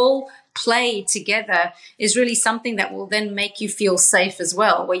that whole play together is really something that will then make you feel safe as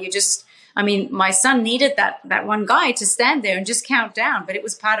well, where you just, I mean, my son needed that one guy to stand there and just count down, but it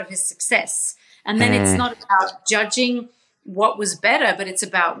was part of his success. And then it's not about judging what was better, but it's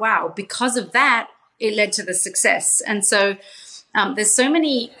about, wow, because of that, it led to the success. And so there's so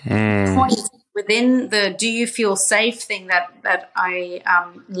many points within the do you feel safe thing that I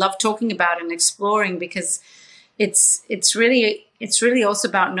love talking about and exploring, because it's really also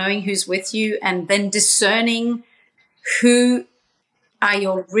about knowing who's with you and then discerning who are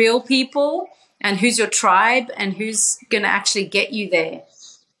your real people and who's your tribe and who's going to actually get you there.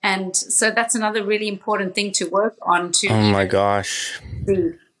 And so that's another really important thing to work on. Oh my gosh.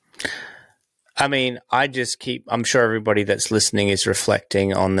 I mean, I'm sure everybody that's listening is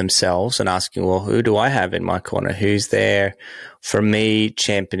reflecting on themselves and asking, well, who do I have in my corner? Who's there for me,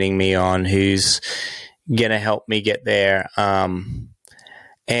 championing me on? Who's going to help me get there? And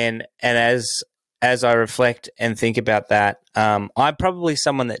as I reflect and think about that, I'm probably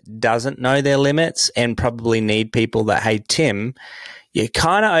someone that doesn't know their limits and probably need people that, hey, Tim, you're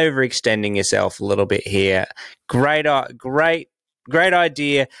kind of overextending yourself a little bit here. Great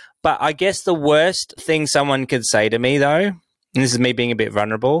idea. But I guess the worst thing someone could say to me, though, and this is me being a bit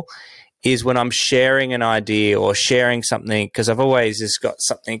vulnerable, is when I'm sharing an idea or sharing something, because I've always just got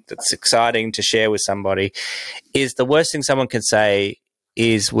something that's exciting to share with somebody, is the worst thing someone can say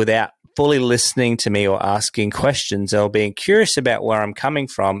is, without fully listening to me or asking questions or being curious about where I'm coming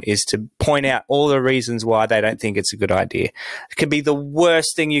from, is to point out all the reasons why they don't think it's a good idea. It can be the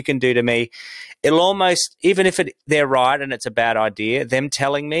worst thing you can do to me. It'll almost, even if they're right and it's a bad idea, them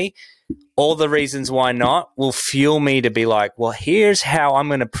telling me all the reasons why not will fuel me to be like, well, here's how I'm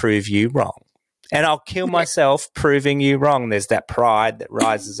going to prove you wrong. And I'll kill myself proving you wrong. There's that pride that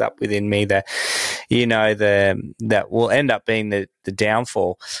rises up within me that, that will end up being the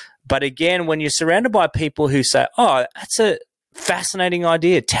downfall. But again, when you're surrounded by people who say, oh, that's a fascinating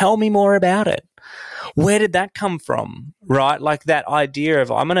idea, tell me more about it. Where did that come from, right? Like that idea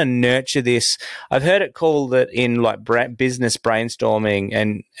of, I'm going to nurture this. I've heard it called that in like business brainstorming,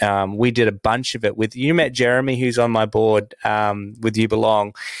 and we did a bunch of it with, you met Jeremy, who's on my board with You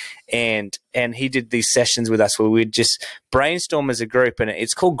Belong, and he did these sessions with us where we'd just brainstorm as a group, and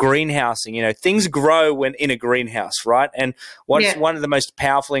it's called greenhousing. Things grow when in a greenhouse, right? And what's one of the most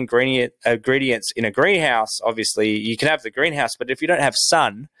powerful ingredients in a greenhouse? Obviously, you can have the greenhouse, but if you don't have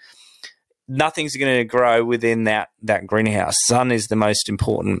sun, nothing's going to grow within that greenhouse. Sun is the most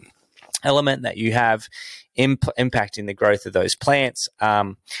important element that you have impacting the growth of those plants.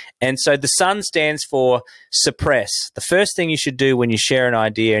 And so the sun stands for suppress. The first thing you should do when you share an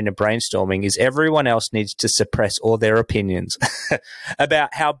idea in a brainstorming is everyone else needs to suppress all their opinions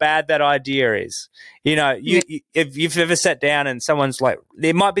about how bad that idea is. If you've ever sat down and someone's like,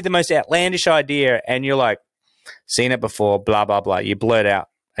 it might be the most outlandish idea, and you're like, seen it before, blah, blah, blah. You blurt out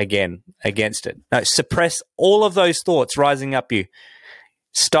again against it. No, suppress all of those thoughts rising up you.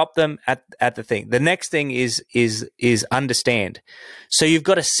 Stop them at the thing. The next thing is understand. So you've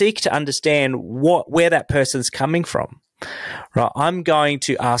got to seek to understand where that person's coming from. Right? I'm going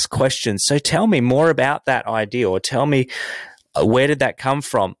to ask questions. So tell me more about that idea, or tell me where did that come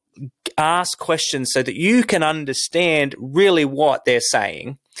from? Ask questions so that you can understand really what they're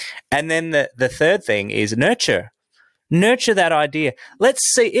saying. And then the third thing is nurture. Nurture that idea.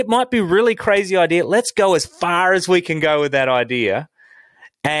 Let's see. It might be a really crazy idea. Let's go as far as we can go with that idea.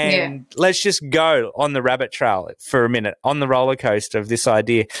 And let's just go on the rabbit trail for a minute, on the roller coaster of this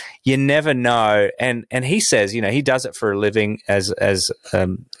idea. You never know. And he says, he does it for a living as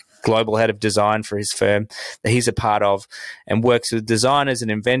global head of design for his firm that he's a part of, and works with designers and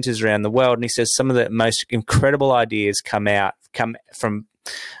inventors around the world. And he says some of the most incredible ideas come from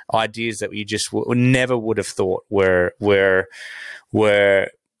ideas that you just never would have thought were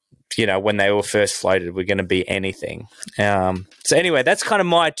when they were first floated, were going to be anything. So anyway, that's kind of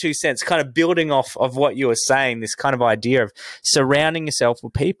my 2 cents, kind of building off of what you were saying, this kind of idea of surrounding yourself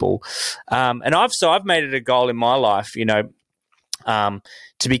with people. And I've made it a goal in my life,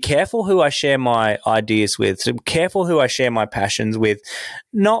 to be careful who I share my ideas with, to be careful who I share my passions with,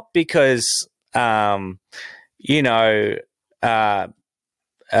 not because, I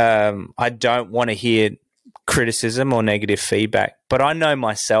don't want to hear criticism or negative feedback, but I know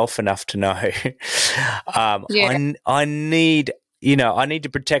myself enough to know I need, I need to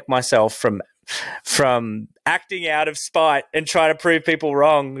protect myself from acting out of spite and trying to prove people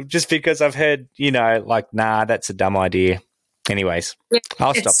wrong just because I've heard, like, nah, that's a dumb idea. Anyways,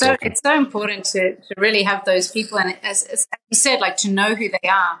 I'll stop talking. It's so important to really have those people, and as you said, like, to know who they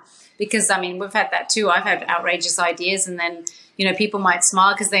are, because I mean, we've had that too. I've had outrageous ideas, and then people might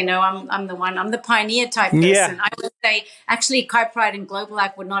smile because they know I'm the pioneer type person. Yeah. I would say actually Kitepride and Global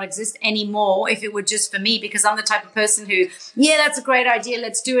Act would not exist anymore if it were just for me, because I'm the type of person who, that's a great idea,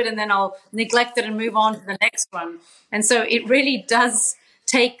 let's do it, and then I'll neglect it and move on to the next one. And so it really does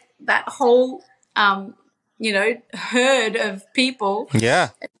take that whole herd of people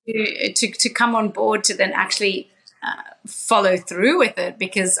to come on board to then actually follow through with it,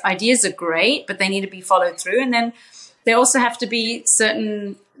 because ideas are great, but they need to be followed through. And then there also have to be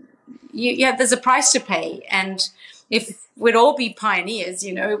certain, there's a price to pay. And if we'd all be pioneers,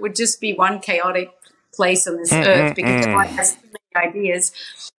 it would just be one chaotic place on this earth, because everyone has too many ideas.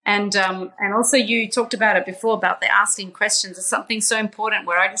 And also you talked about it before, about the asking questions. It's something so important,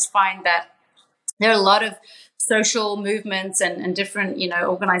 where I just find that there are a lot of social movements and different,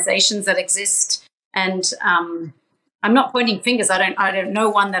 organizations that exist. And I'm not pointing fingers. I don't know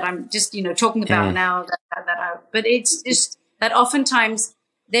one that I'm just, talking about now but it's just that oftentimes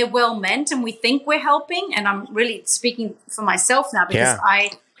they're well meant and we think we're helping. And I'm really speaking for myself now, because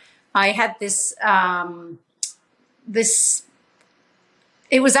I had this,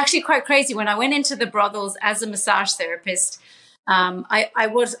 it was actually quite crazy when I went into the brothels as a massage therapist. I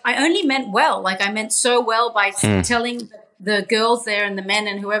only meant well, like I meant so well by telling the girls there and the men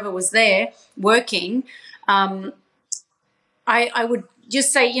and whoever was there working, I would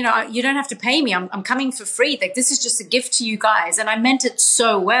just say, you don't have to pay me. I'm coming for free. Like, this is just a gift to you guys. And I meant it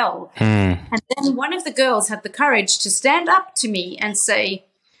so well. And then one of the girls had the courage to stand up to me and say,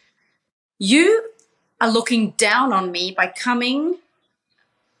 you are looking down on me by coming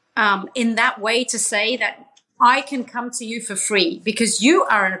in that way to say that I can come to you for free, because you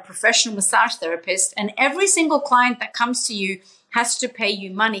are a professional massage therapist and every single client that comes to you has to pay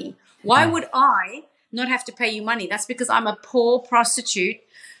you money. Why would I not have to pay you money? That's because I'm a poor prostitute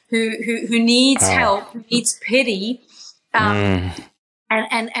who needs help, who needs pity. And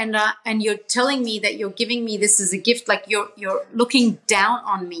you're telling me that you're giving me this as a gift, like you're looking down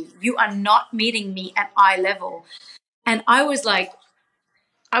on me. You are not meeting me at eye level. And I was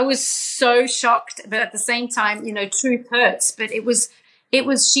so shocked, but at the same time, truth hurts. But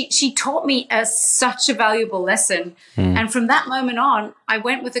she taught me such a valuable lesson. And from that moment on, I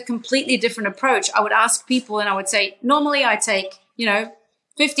went with a completely different approach. I would ask people and I would say, normally I take, $50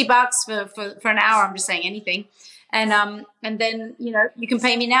 for an hour. I'm just saying anything. And then, you can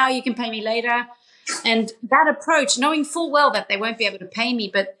pay me now, you can pay me later. And that approach, knowing full well that they won't be able to pay me,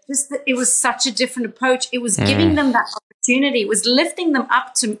 but just that it was such a different approach. It was giving them that opportunity. It was lifting them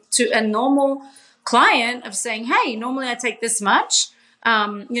up to a normal client of saying, hey, normally I take this much,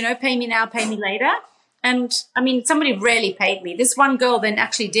 pay me now, pay me later. And I mean, somebody rarely paid me. This one girl then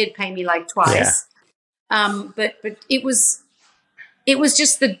actually did pay me like twice. But it was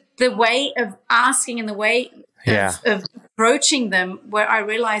just the way of asking and the way of approaching them, where I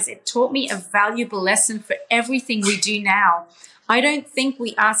realized it taught me a valuable lesson for everything we do now. I don't think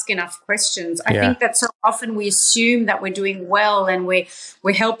we ask enough questions. I think that so often we assume that we're doing well and we're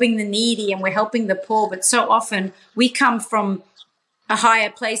helping the needy and we're helping the poor, but so often we come from a higher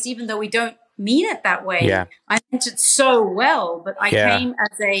place, even though we don't mean it that way. I meant it so well, but I came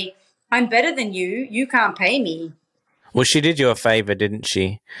as I'm better than you. You can't pay me. Well, she did you a favor, didn't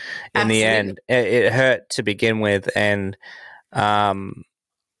she? In the end, it hurt to begin with. And, and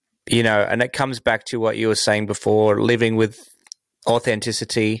it comes back to what you were saying before, living with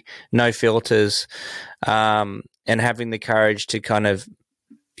authenticity, no filters, and having the courage to kind of,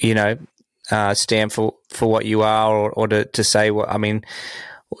 stand for what you are or to say what, I mean,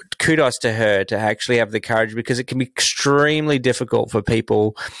 kudos to her to actually have the courage, because it can be extremely difficult for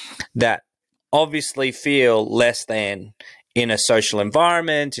people that obviously feel less than in a social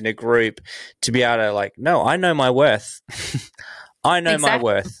environment, in a group, to be able to no, I know my worth. I know my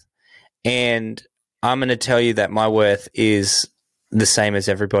worth. And I'm going to tell you that my worth is the same as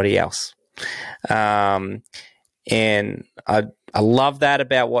everybody else. And I love that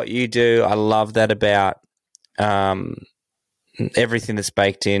about what you do. I love that about everything that's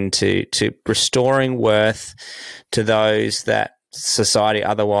baked into restoring worth to those that society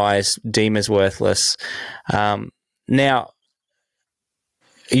otherwise deem as worthless. Now,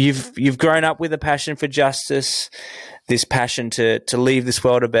 you've grown up with a passion for justice, this passion to leave this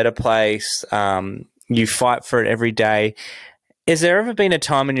world a better place. you fight for it every day. Has there ever been a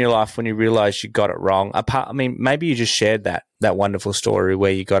time in your life when you realised you got it wrong? Maybe you just shared that wonderful story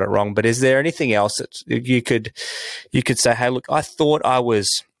where you got it wrong, but is there anything else that you could say, hey, look, I thought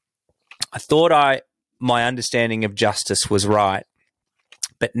my understanding of justice was right,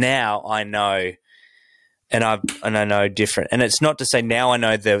 but now I know, and I know different. And it's not to say now I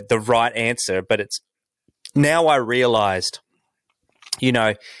know the right answer, but it's now I realised, in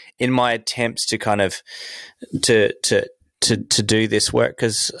my attempts to kind of to do this work,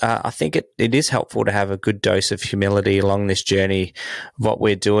 because I think it is helpful to have a good dose of humility along this journey of what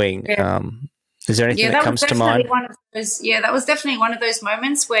we're doing. Yeah. Is there anything that comes to mind? That was definitely one of those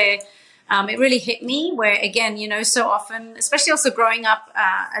moments where it really hit me, where, again, so often, especially also growing up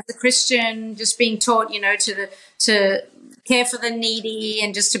as a Christian, just being taught, to care for the needy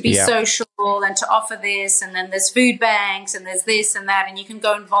and just to be social and to offer this. And then there's food banks and there's this and that, and you can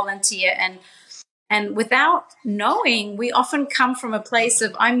go and volunteer. And without knowing, we often come from a place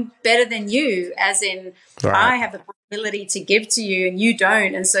of, I'm better than you, as in, I have the ability to give to you and you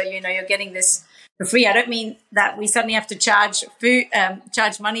don't. And so, you're getting this for free. I don't mean that we suddenly have to charge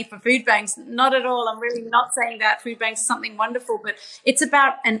money for food banks. Not at all. I'm really not saying that. Food banks are something wonderful, but it's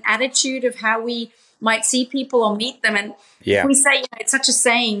about an attitude of how we might see people or meet them. And we say, it's such a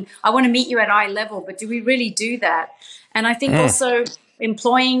saying, I want to meet you at eye level, but do we really do that? And I think also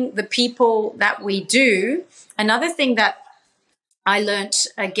employing the people that we do. Another thing that I learned,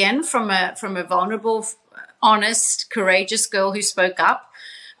 again, from a vulnerable, honest, courageous girl who spoke up,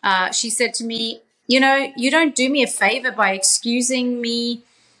 she said to me, you don't do me a favor by excusing me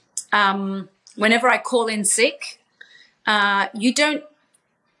whenever I call in sick.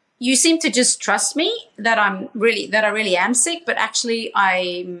 You seem to just trust me that I really am sick, but actually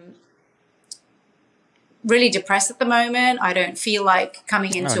I'm really depressed at the moment. I don't feel like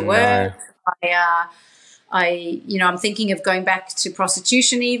coming into work. I'm thinking of going back to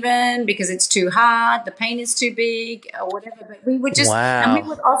prostitution even because it's too hard. The pain is too big or whatever. But we would and we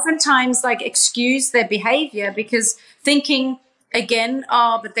would oftentimes excuse their behavior because thinking again,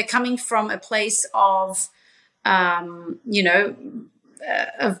 but they're coming from a place of, of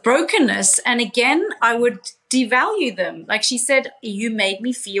brokenness. And again, I would devalue them. Like she said, you made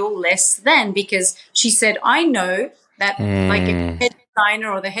me feel less than, because she said, I know that like if the head designer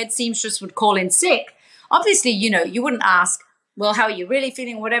or the head seamstress would call in sick, obviously, you wouldn't ask, well, how are you really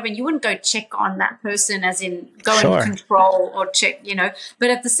feeling, whatever. And you wouldn't go check on that person as in go and control or check,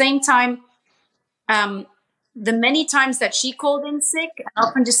 But at the same time, the many times that she called in sick and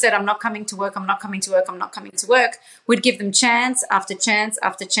often just said, I'm not coming to work, I'm not coming to work, I'm not coming to work, would give them chance after chance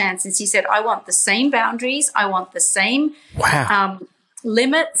after chance. And she said, I want the same boundaries. I want the same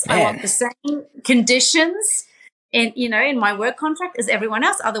limits. Man. I want the same conditions in my work contract as everyone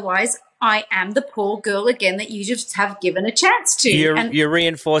else. Otherwise, I am the poor girl again that you just have given a chance to. You're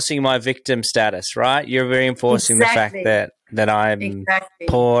reinforcing my victim status, right? You're reinforcing the fact that I'm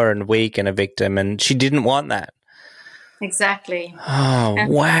poor and weak and a victim, and she didn't want that. Exactly. Oh, and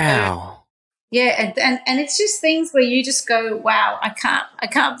wow. And it's just things where you just go, wow, I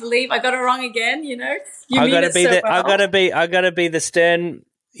can't believe I got it wrong again. I gotta be the stern,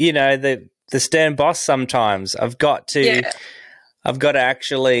 the stern boss sometimes. I've got to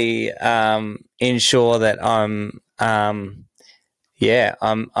actually ensure that I'm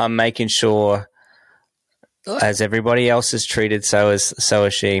making sure as everybody else is treated, so is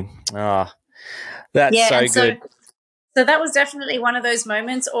she. Oh, that's so good. So that was definitely one of those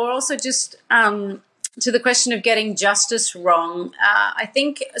moments, or also just to the question of getting justice wrong. I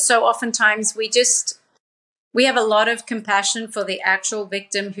think so oftentimes we have a lot of compassion for the actual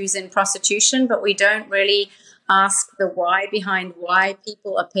victim who's in prostitution, but we don't really ask the why behind why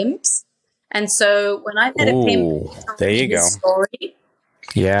people are pimps. And so when I met a pimp, there you go. Story,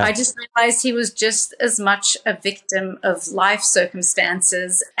 I just realized he was just as much a victim of life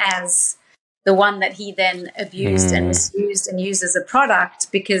circumstances as the one that he then abused and misused and used as a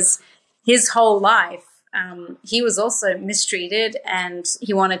product, because his whole life he was also mistreated and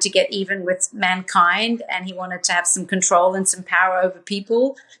he wanted to get even with mankind, and he wanted to have some control and some power over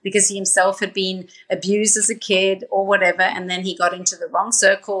people because he himself had been abused as a kid or whatever, and then he got into the wrong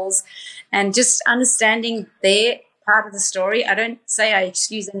circles. And just understanding their part of the story, I don't say I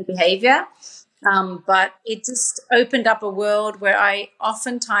excuse any behavior, but it just opened up a world where I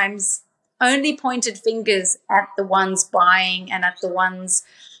oftentimes only pointed fingers at the ones buying and at the ones,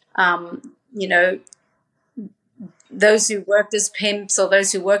 those who worked as pimps or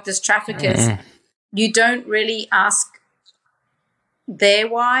those who worked as traffickers. You don't really ask their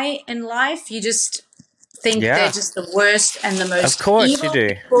why in life. You just think they're just the worst and the most evil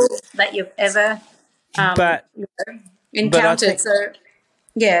people that you've ever but encountered.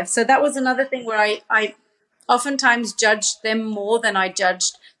 So that was another thing where I oftentimes judged them more than I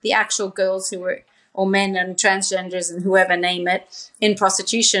judged the actual girls who were, or men and transgenders and whoever, name it, in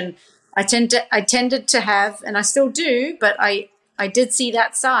prostitution. I tended to have, and I still do, but I did see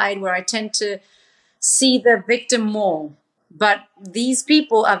that side where I tend to see the victim more. But these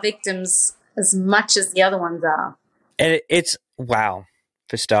people are victims as much as the other ones are. And it's wow,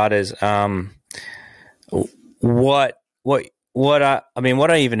 for starters. What I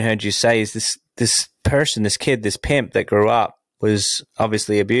even heard you say is this person, this kid, this pimp that grew up was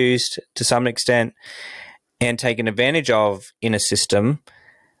obviously abused to some extent and taken advantage of in a system.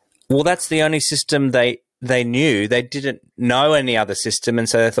 Well, that's the only system they knew. They didn't know any other system, and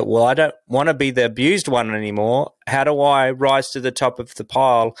so they thought, well, I don't want to be the abused one anymore. How do I rise to the top of the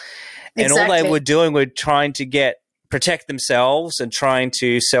pile? And Exactly. all they were doing were trying to protect themselves and trying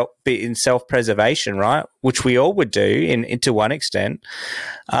to be in self-preservation, right? Which we all would do to one extent.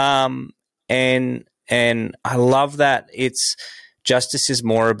 And I love that justice is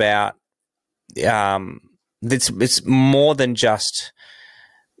more about it's more than just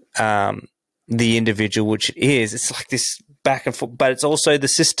the individual, which it is. It's like this back and forth, but it's also the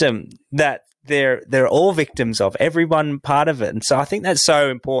system that they're all victims of, everyone part of it. And so I think that's so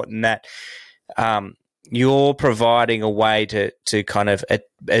important that you're providing a way to kind of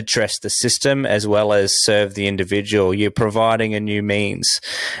address the system as well as serve the individual. You're providing a new means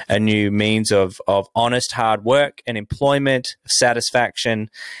of honest hard work and employment, satisfaction,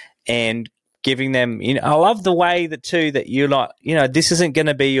 and giving them, I love the way that you're not, this isn't going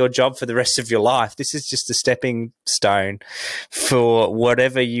to be your job for the rest of your life. This is just a stepping stone for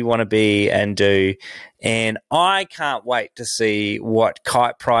whatever you want to be and do. And I can't wait to see what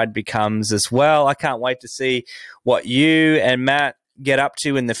Kitepride becomes as well. I can't wait to see what you and Matt get up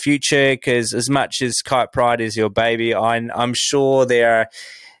to in the future, because as much as Kitepride is your baby, I'm sure there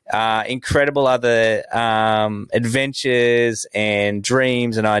are incredible other adventures and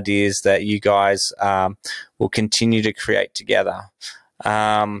dreams and ideas that you guys will continue to create together.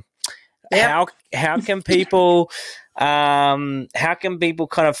 How can people kind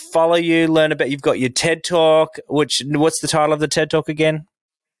of follow you, learn about? You've got your TED Talk. What's the title of the TED Talk again?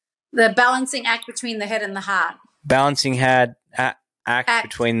 The balancing act between the head and the heart. Balancing act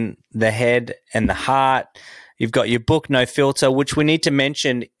between the head and the heart. You've got your book, No Filter, which we need to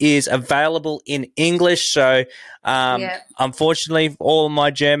mention is available in English. So, unfortunately, all my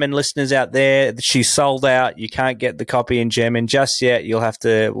German listeners out there, she's sold out. You can't get the copy in German just yet. You'll have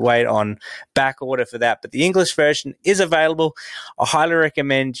to wait on back order for that. But the English version is available. I highly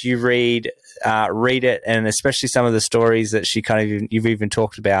recommend you read it, and especially some of the stories that you've even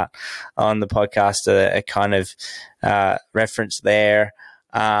talked about on the podcast are kind of referenced there.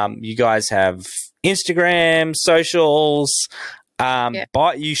 You guys have Instagram, socials,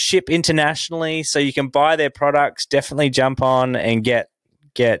 you ship internationally, so you can buy their products. Definitely jump on and get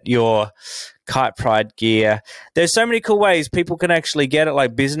your Kitepride gear. There's so many cool ways people can actually get it,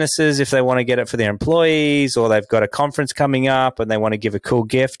 like businesses if they want to get it for their employees, or they've got a conference coming up and they want to give a cool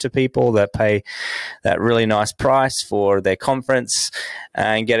gift to people that pay that really nice price for their conference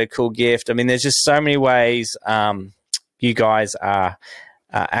and get a cool gift. I mean, there's just so many ways you guys are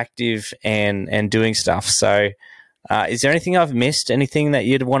active and doing stuff. So is there anything I've missed, anything that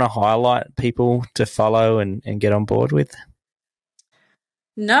you'd want to highlight people to follow and get on board with?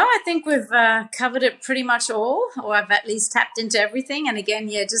 No, I think we've covered it pretty much all, or I've at least tapped into everything. And again,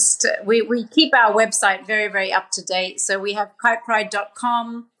 just we keep our website very, very up to date. So we have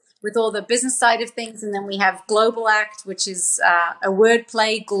kitepride.com with all the business side of things. And then we have Global Act, which is a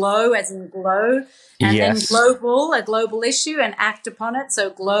wordplay, glow as in glow. And then global, a global issue, and act upon it.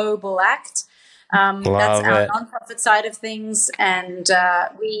 So Global Act. That's our nonprofit side of things. And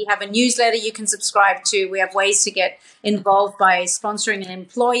we have a newsletter you can subscribe to. We have ways to get involved by sponsoring an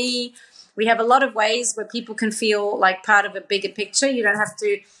employee. We have a lot of ways where people can feel like part of a bigger picture. You don't have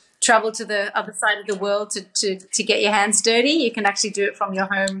to travel to the other side of the world to get your hands dirty. You can actually do it from your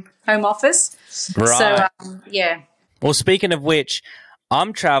home office. Right. So, Well, speaking of which,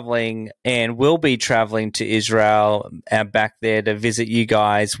 I'm traveling and will be traveling to Israel and back there to visit you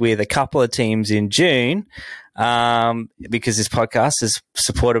guys with a couple of teams in June, because this podcast is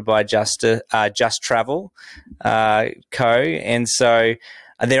supported by Just Travel Co. And so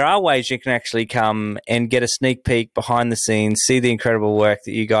there are ways you can actually come and get a sneak peek behind the scenes, see the incredible work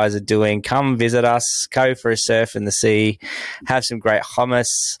that you guys are doing. Come visit us, go for a surf in the sea, have some great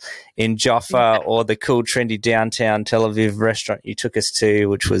hummus in Jaffa, or the cool, trendy downtown Tel Aviv restaurant you took us to,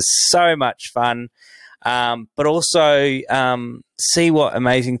 which was so much fun. but also see what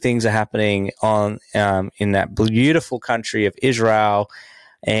amazing things are happening in that beautiful country of Israel,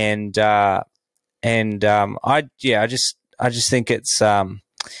 and I just think it's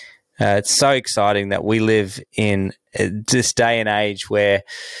so exciting that we live in this day and age where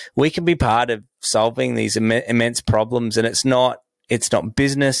we can be part of solving these immense problems, and it's not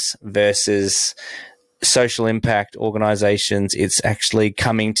business versus social impact organizations. It's actually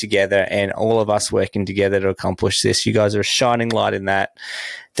coming together and all of us working together to accomplish this. You guys are a shining light in that.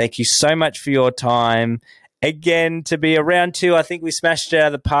 Thank you so much for your time. Again, to be a round 2, I think we smashed it out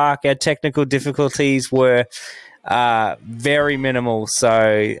of the park. Our technical difficulties were very minimal,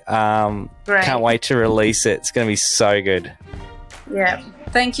 so can't wait to release it. It's going to be so good. Yeah.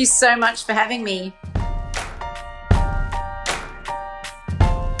 Thank you so much for having me.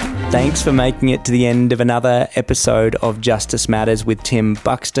 Thanks for making it to the end of another episode of Justice Matters with Tim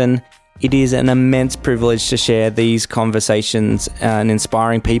Buxton. It is an immense privilege to share these conversations and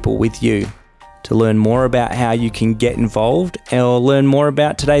inspiring people with you. To learn more about how you can get involved or learn more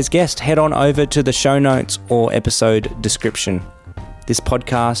about today's guest, head on over to the show notes or episode description. This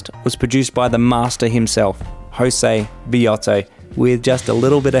podcast was produced by the master himself, Jose Villotto, with just a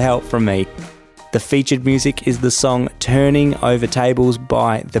little bit of help from me. The featured music is the song Turning Over Tables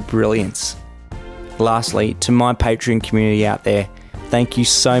by The Brilliance. Lastly, to my Patreon community out there, thank you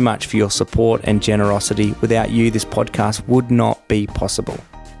so much for your support and generosity. Without you, this podcast would not be possible.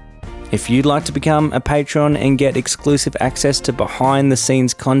 If you'd like to become a patron and get exclusive access to behind the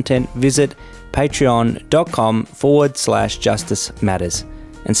scenes content, visit patreon.com/Justice Matters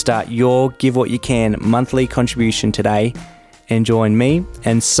and start your Give What You Can monthly contribution today, and join me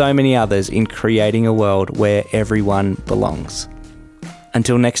and so many others in creating a world where everyone belongs.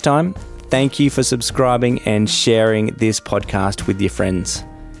 Until next time, thank you for subscribing and sharing this podcast with your friends.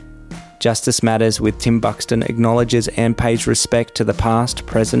 Justice Matters with Tim Buxton acknowledges and pays respect to the past,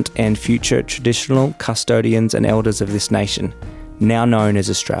 present and future traditional custodians and elders of this nation, now known as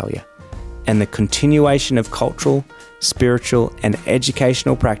Australia, and the continuation of cultural, spiritual and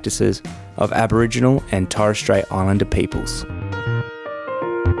educational practices of Aboriginal and Torres Strait Islander peoples.